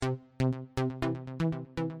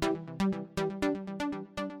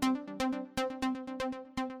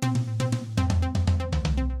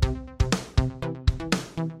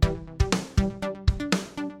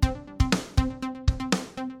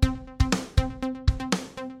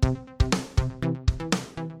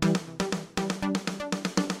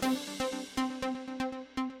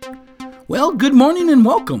Well, good morning and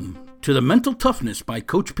welcome to the Mental Toughness by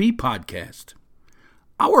Coach P podcast.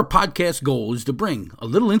 Our podcast goal is to bring a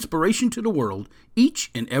little inspiration to the world each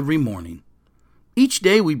and every morning. Each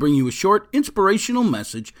day we bring you a short, inspirational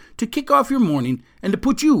message to kick off your morning and to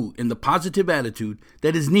put you in the positive attitude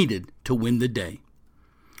that is needed to win the day.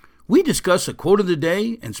 We discuss a quote of the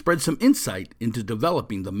day and spread some insight into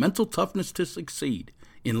developing the mental toughness to succeed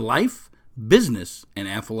in life, business, and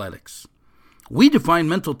athletics. We define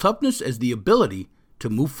mental toughness as the ability to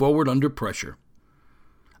move forward under pressure.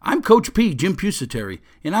 I'm Coach P, Jim Pusateri,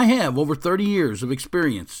 and I have over 30 years of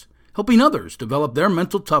experience helping others develop their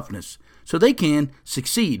mental toughness so they can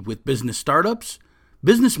succeed with business startups,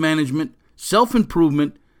 business management,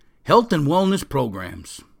 self-improvement, health and wellness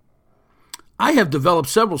programs. I have developed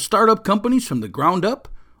several startup companies from the ground up,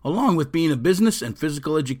 along with being a business and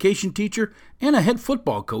physical education teacher and a head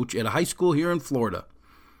football coach at a high school here in Florida.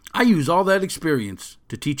 I use all that experience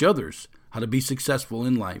to teach others how to be successful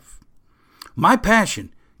in life. My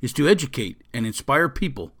passion is to educate and inspire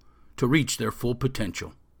people to reach their full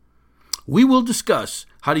potential. We will discuss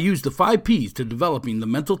how to use the 5 P's to developing the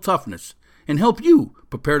mental toughness and help you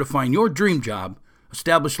prepare to find your dream job,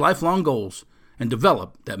 establish lifelong goals, and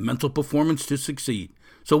develop that mental performance to succeed.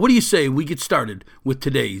 So what do you say we get started with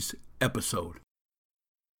today's episode?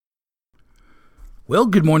 Well,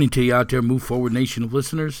 good morning to you out there, Move Forward Nation of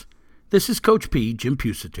listeners. This is Coach P, Jim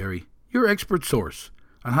Pusateri, your expert source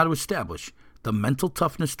on how to establish the mental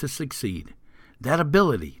toughness to succeed, that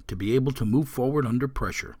ability to be able to move forward under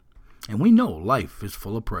pressure. And we know life is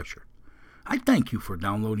full of pressure. I thank you for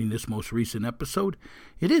downloading this most recent episode.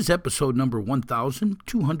 It is episode number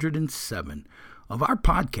 1207 of our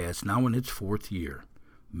podcast, now in its 4th year,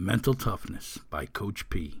 Mental Toughness by Coach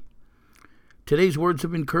P. Today's words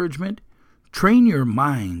of encouragement: train your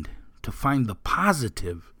mind to find the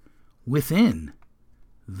positive within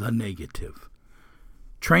the negative.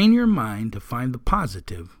 Train your mind to find the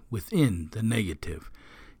positive within the negative.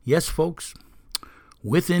 Yes, folks,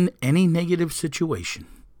 within any negative situation,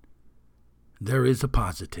 there is a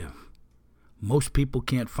positive. Most people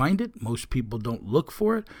can't find it. Most people don't look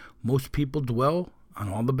for it. Most people dwell on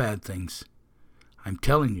all the bad things. I'm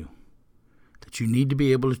telling you that you need to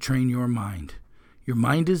be able to train your mind. Your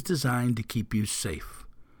mind is designed to keep you safe.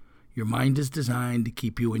 Your mind is designed to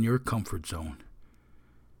keep you in your comfort zone.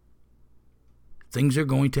 Things are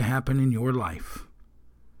going to happen in your life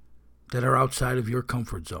that are outside of your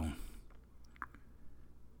comfort zone.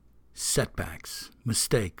 Setbacks,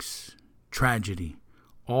 mistakes, tragedy,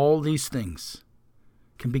 all these things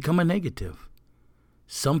can become a negative.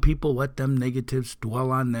 Some people let them negatives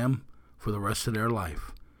dwell on them for the rest of their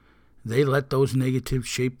life. They let those negatives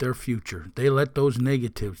shape their future. They let those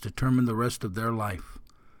negatives determine the rest of their life.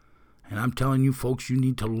 And I'm telling you, folks, you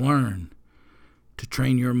need to learn to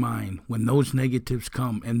train your mind when those negatives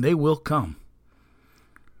come, and they will come.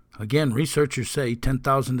 Again, researchers say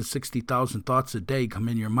 10,000 to 60,000 thoughts a day come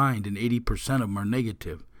in your mind, and 80% of them are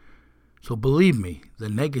negative. So believe me, the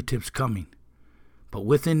negative's coming. But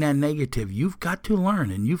within that negative, you've got to learn,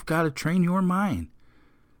 and you've got to train your mind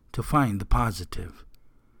to find the positive.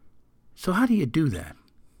 So how do you do that?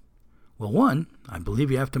 Well, one, I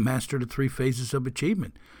believe you have to master the 3 phases of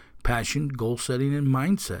achievement: passion, goal setting, and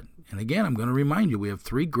mindset. And again, I'm going to remind you, we have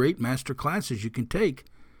 3 great master classes you can take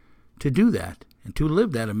to do that and to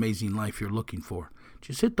live that amazing life you're looking for.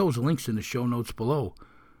 Just hit those links in the show notes below.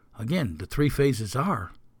 Again, the 3 phases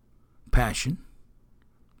are passion,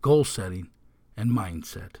 goal setting, and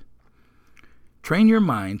mindset. Train your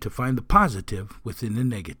mind to find the positive within the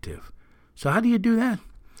negative. So how do you do that?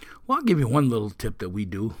 Well, I'll give you one little tip that we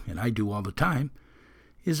do, and I do all the time,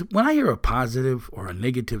 is when I hear a positive or a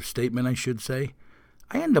negative statement, I should say,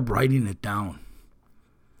 I end up writing it down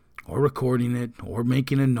or recording it or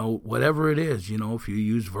making a note, whatever it is, if you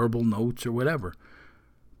use verbal notes or whatever.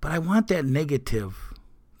 But I want that negative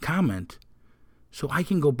comment so I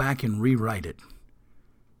can go back and rewrite it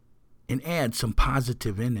and add some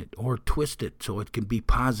positive in it or twist it so it can be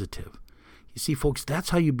positive. You see, folks,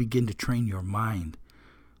 that's how you begin to train your mind.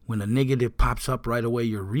 When a negative pops up right away,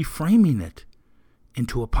 you're reframing it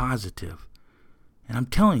into a positive. And I'm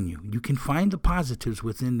telling you, you can find the positives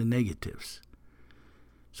within the negatives.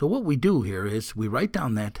 So what we do here is we write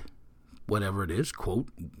down that, whatever it is, quote,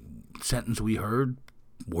 sentence we heard,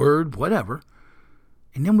 word, whatever,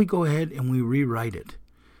 and then we go ahead and we rewrite it.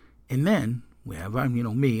 And then we have, I'm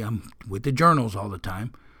with the journals all the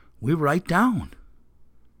time, we write down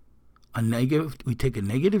we take a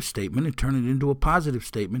negative statement and turn it into a positive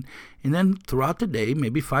statement, and then throughout the day,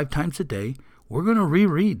 maybe 5 times a day, we're going to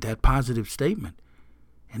reread that positive statement.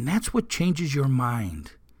 And that's what changes your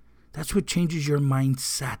mind. That's what changes your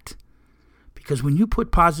mindset. Because when you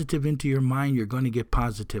put positive into your mind, you're going to get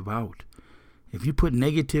positive out. If you put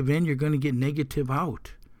negative in, you're going to get negative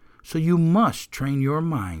out. So you must train your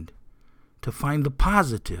mind to find the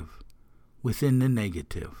positive within the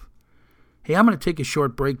negative. Hey, I'm going to take a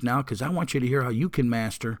short break now because I want you to hear how you can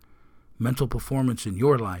master mental performance in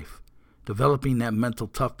your life, developing that mental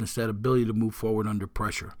toughness, that ability to move forward under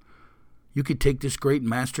pressure. You could take this great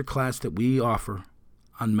master class that we offer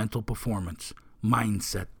on mental performance,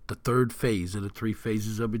 mindset, the third phase of the 3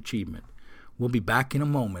 phases of achievement. We'll be back in a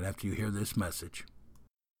moment after you hear this message.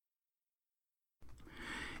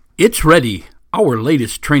 It's ready, our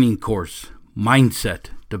latest training course, Mindset,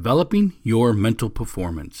 Developing Your Mental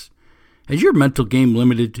Performance. Has your mental game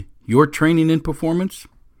limited your training and performance?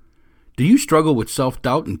 Do you struggle with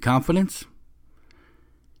self-doubt and confidence?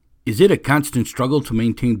 Is it a constant struggle to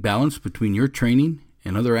maintain balance between your training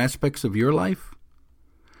and other aspects of your life?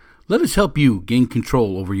 Let us help you gain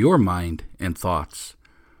control over your mind and thoughts.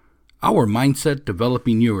 Our Mindset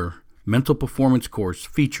Developing Your Mental Performance course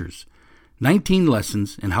features 19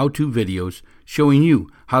 lessons and how-to videos showing you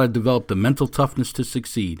how to develop the mental toughness to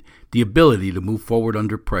succeed, the ability to move forward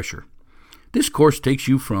under pressure. This course takes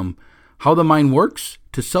you from how the mind works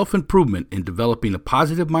to self-improvement in developing a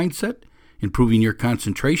positive mindset, improving your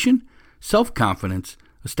concentration, self-confidence,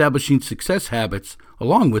 establishing success habits,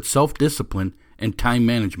 along with self-discipline and time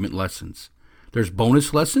management lessons. There's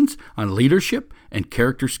bonus lessons on leadership and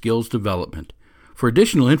character skills development. For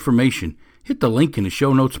additional information, hit the link in the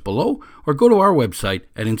show notes below or go to our website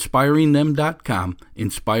at inspiringthem.com,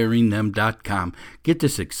 inspiringthem.com. Get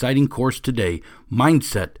this exciting course today,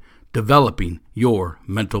 Mindset, Developing Your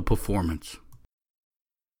Mental Performance.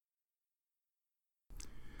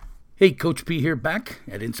 Hey, Coach P here, back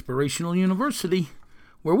at Inspirational University,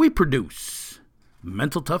 where we produce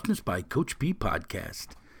Mental Toughness by Coach P podcast.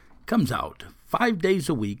 Comes out 5 days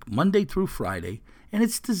a week, Monday through Friday, and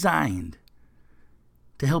it's designed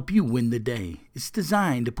to help you win the day. It's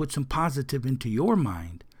designed to put some positive into your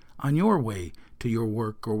mind on your way to your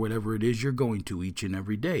work or whatever it is you're going to each and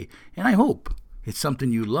every day. And I hope it's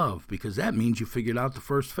something you love, because that means you figured out the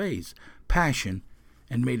first phase, passion,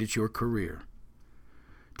 and made it your career.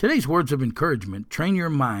 Today's words of encouragement: train your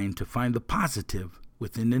mind to find the positive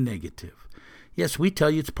within the negative. Yes, we tell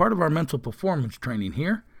you it's part of our mental performance training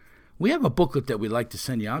here. We have a booklet that we'd like to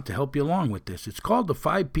send you out to help you along with this. It's called the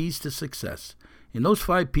 5 P's to Success. And those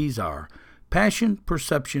 5 P's are passion,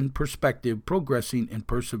 perception, perspective, progressing, and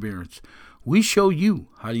perseverance. We show you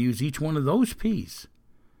how to use each one of those P's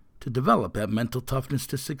to develop that mental toughness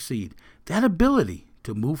to succeed, that ability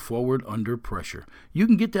to move forward under pressure. You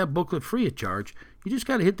can get that booklet free of charge. You just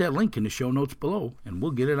got to hit that link in the show notes below, and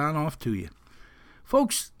we'll get it on off to you.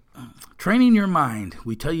 Folks, training your mind,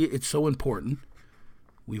 we tell you it's so important.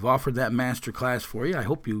 We've offered that master class for you. I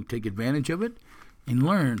hope you take advantage of it and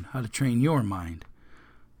learn how to train your mind.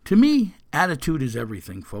 To me, attitude is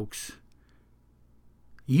everything, folks.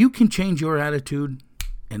 You can change your attitude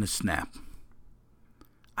in a snap.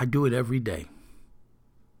 I do it every day.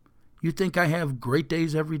 You think I have great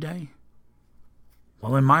days every day?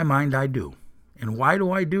 Well, in my mind, I do. And why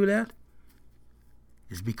do I do that?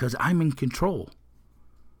 It's because I'm in control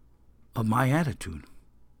of my attitude.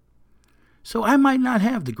 So I might not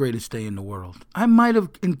have the greatest day in the world. I might have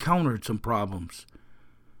encountered some problems.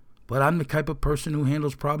 But I'm the type of person who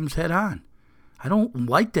handles problems head on. I don't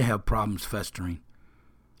like to have problems festering.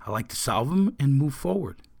 I like to solve them and move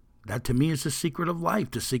forward. That to me is the secret of life,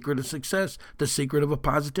 the secret of success, the secret of a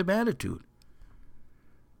positive attitude.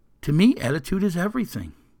 To me, attitude is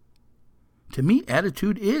everything. To me,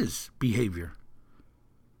 attitude is behavior.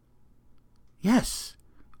 Yes.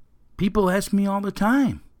 People ask me all the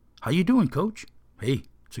time, "How you doing, Coach?" "Hey,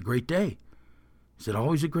 it's a great day." Is it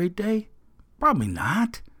always a great day? Probably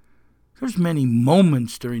not. There's many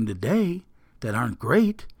moments during the day that aren't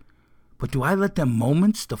great. But do I let them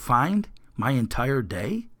moments define my entire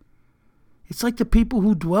day? It's like the people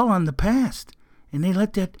who dwell on the past, and they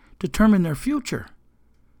let that determine their future.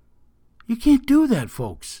 You can't do that,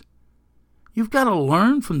 folks. You've got to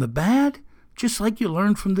learn from the bad, just like you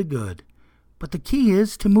learn from the good. But the key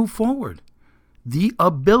is to move forward. The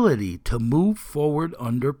ability to move forward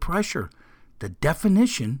under pressure. The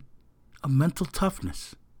definition of mental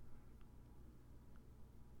toughness.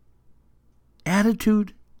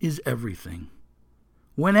 Attitude is everything.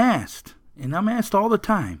 When asked, and I'm asked all the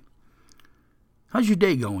time, "How's your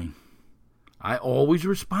day going?" I always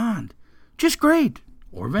respond, "Just great,"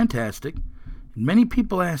 or "fantastic." And many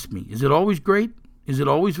people ask me, "Is it always great? Is it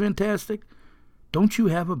always fantastic? Don't you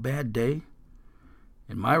have a bad day?"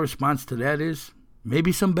 And my response to that is,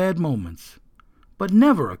 maybe some bad moments, but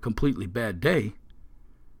never a completely bad day.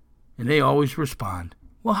 And they always respond,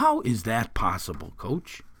 well, how is that possible,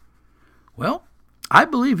 Coach? Well, I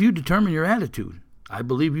believe you determine your attitude. I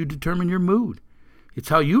believe you determine your mood. It's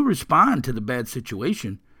how you respond to the bad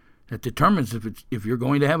situation that determines if you're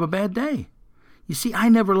going to have a bad day. You see, I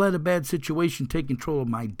never let a bad situation take control of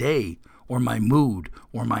my day or my mood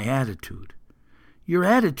or my attitude. Your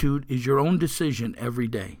attitude is your own decision every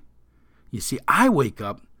day. You see, I wake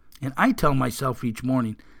up and I tell myself each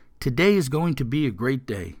morning, today is going to be a great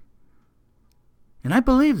day. And I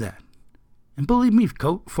believe that. And believe me,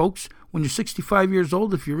 folks, when you're 65 years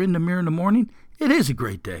old, if you're in the mirror in the morning, it is a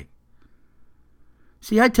great day.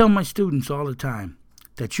 See, I tell my students all the time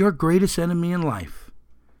that your greatest enemy in life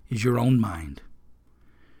is your own mind.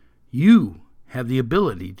 You have the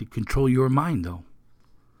ability to control your mind, though.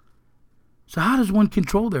 So how does one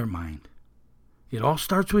control their mind? It all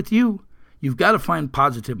starts with you. You've got to find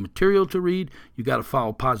positive material to read. You've got to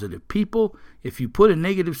follow positive people. If you put a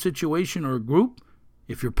negative situation or a group,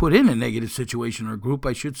 if you're put in a negative situation or a group,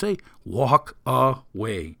 I should say, walk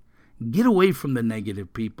away. Get away from the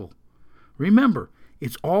negative people. Remember,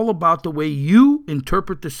 it's all about the way you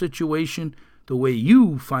interpret the situation, the way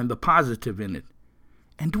you find the positive in it.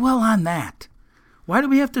 And dwell on that. Why do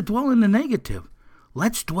we have to dwell on the negative?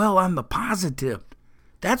 Let's dwell on the positive.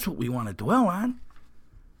 That's what we want to dwell on.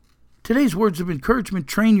 Today's words of encouragement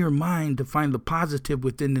train your mind to find the positive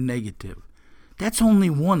within the negative. That's only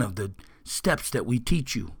one of the steps that we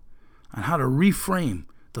teach you on how to reframe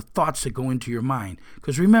the thoughts that go into your mind.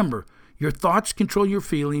 Because remember, your thoughts control your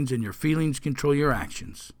feelings and your feelings control your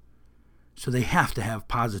actions. So they have to have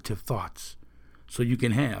positive thoughts so you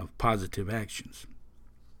can have positive actions.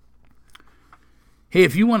 Hey,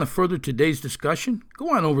 if you want to further today's discussion,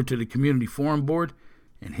 go on over to the Community Forum Board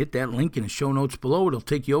and hit that link in the show notes below. It'll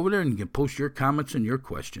take you over there and you can post your comments and your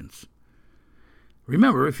questions.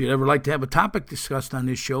 Remember, if you'd ever like to have a topic discussed on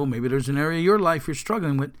this show, maybe there's an area of your life you're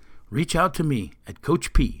struggling with, reach out to me at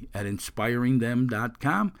Coach P at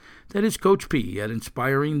inspiringthem.com. That is Coach P at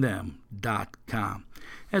inspiringthem.com.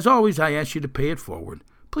 As always, I ask you to pay it forward.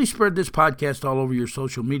 Please spread this podcast all over your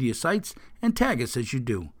social media sites and tag us as you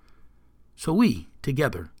do, so we,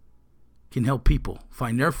 together, can help people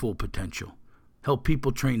find their full potential, help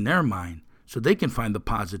people train their mind so they can find the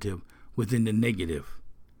positive within the negative.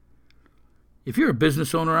 If you're a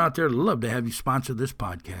business owner out there, I'd love to have you sponsor this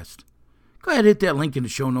podcast. Go ahead and hit that link in the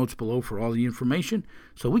show notes below for all the information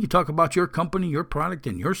so we can talk about your company, your product,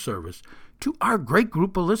 and your service to our great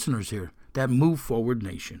group of listeners here that Move Forward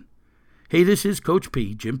Nation. Hey, this is Coach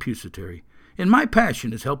P, Jim Pusateri, and my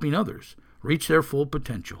passion is helping others reach their full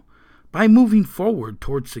potential by moving forward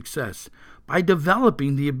towards success, by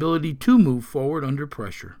developing the ability to move forward under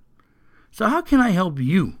pressure. So how can I help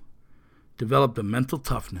you develop the mental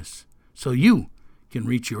toughness so you can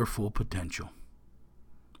reach your full potential?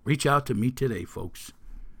 Reach out to me today, folks.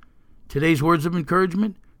 Today's words of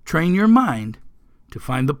encouragement: train your mind to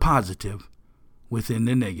find the positive within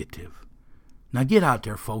the negative. Now get out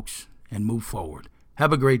there, folks, and move forward.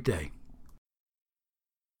 Have a great day.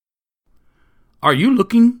 Are you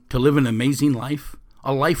looking to live an amazing life,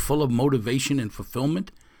 a life full of motivation and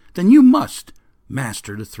fulfillment? Then you must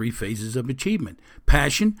master the 3 phases of achievement: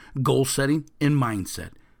 passion, goal setting, and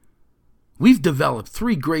mindset. We've developed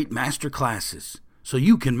 3 great master classes so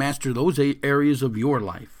you can master those areas of your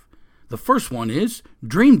life. The first one is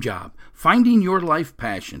Dream Job, Finding Your Life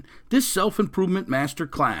Passion. This self-improvement master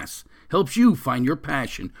class helps you find your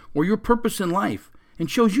passion or your purpose in life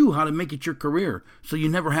and shows you how to make it your career so you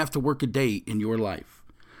never have to work a day in your life.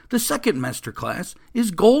 The second master class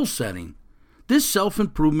is Goal Setting. This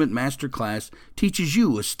self-improvement master class teaches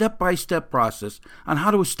you a step-by-step process on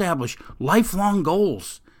how to establish lifelong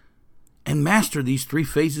goals and master these 3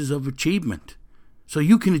 phases of achievement so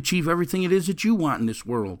you can achieve everything it is that you want in this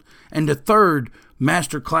world. And the third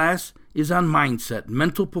master class is on mindset,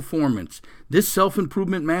 mental performance. This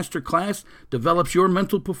self-improvement master class develops your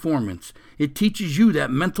mental performance. It teaches you that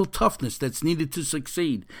mental toughness that's needed to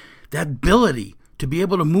succeed, that ability to be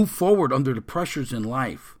able to move forward under the pressures in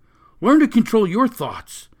life. Learn to control your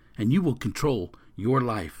thoughts, and you will control your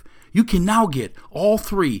life. You can now get all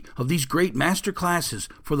 3 of these great master classes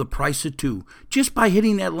for the price of 2 just by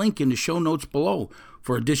hitting that link in the show notes below.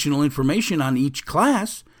 For additional information on each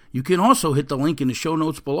class, you can also hit the link in the show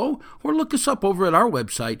notes below or look us up over at our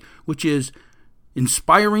website, which is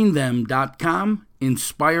inspiringthem.com,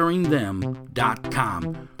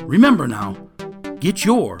 inspiringthem.com. Remember now, get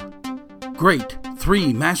your great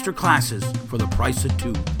 3 master classes for the price of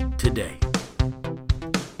 2 today.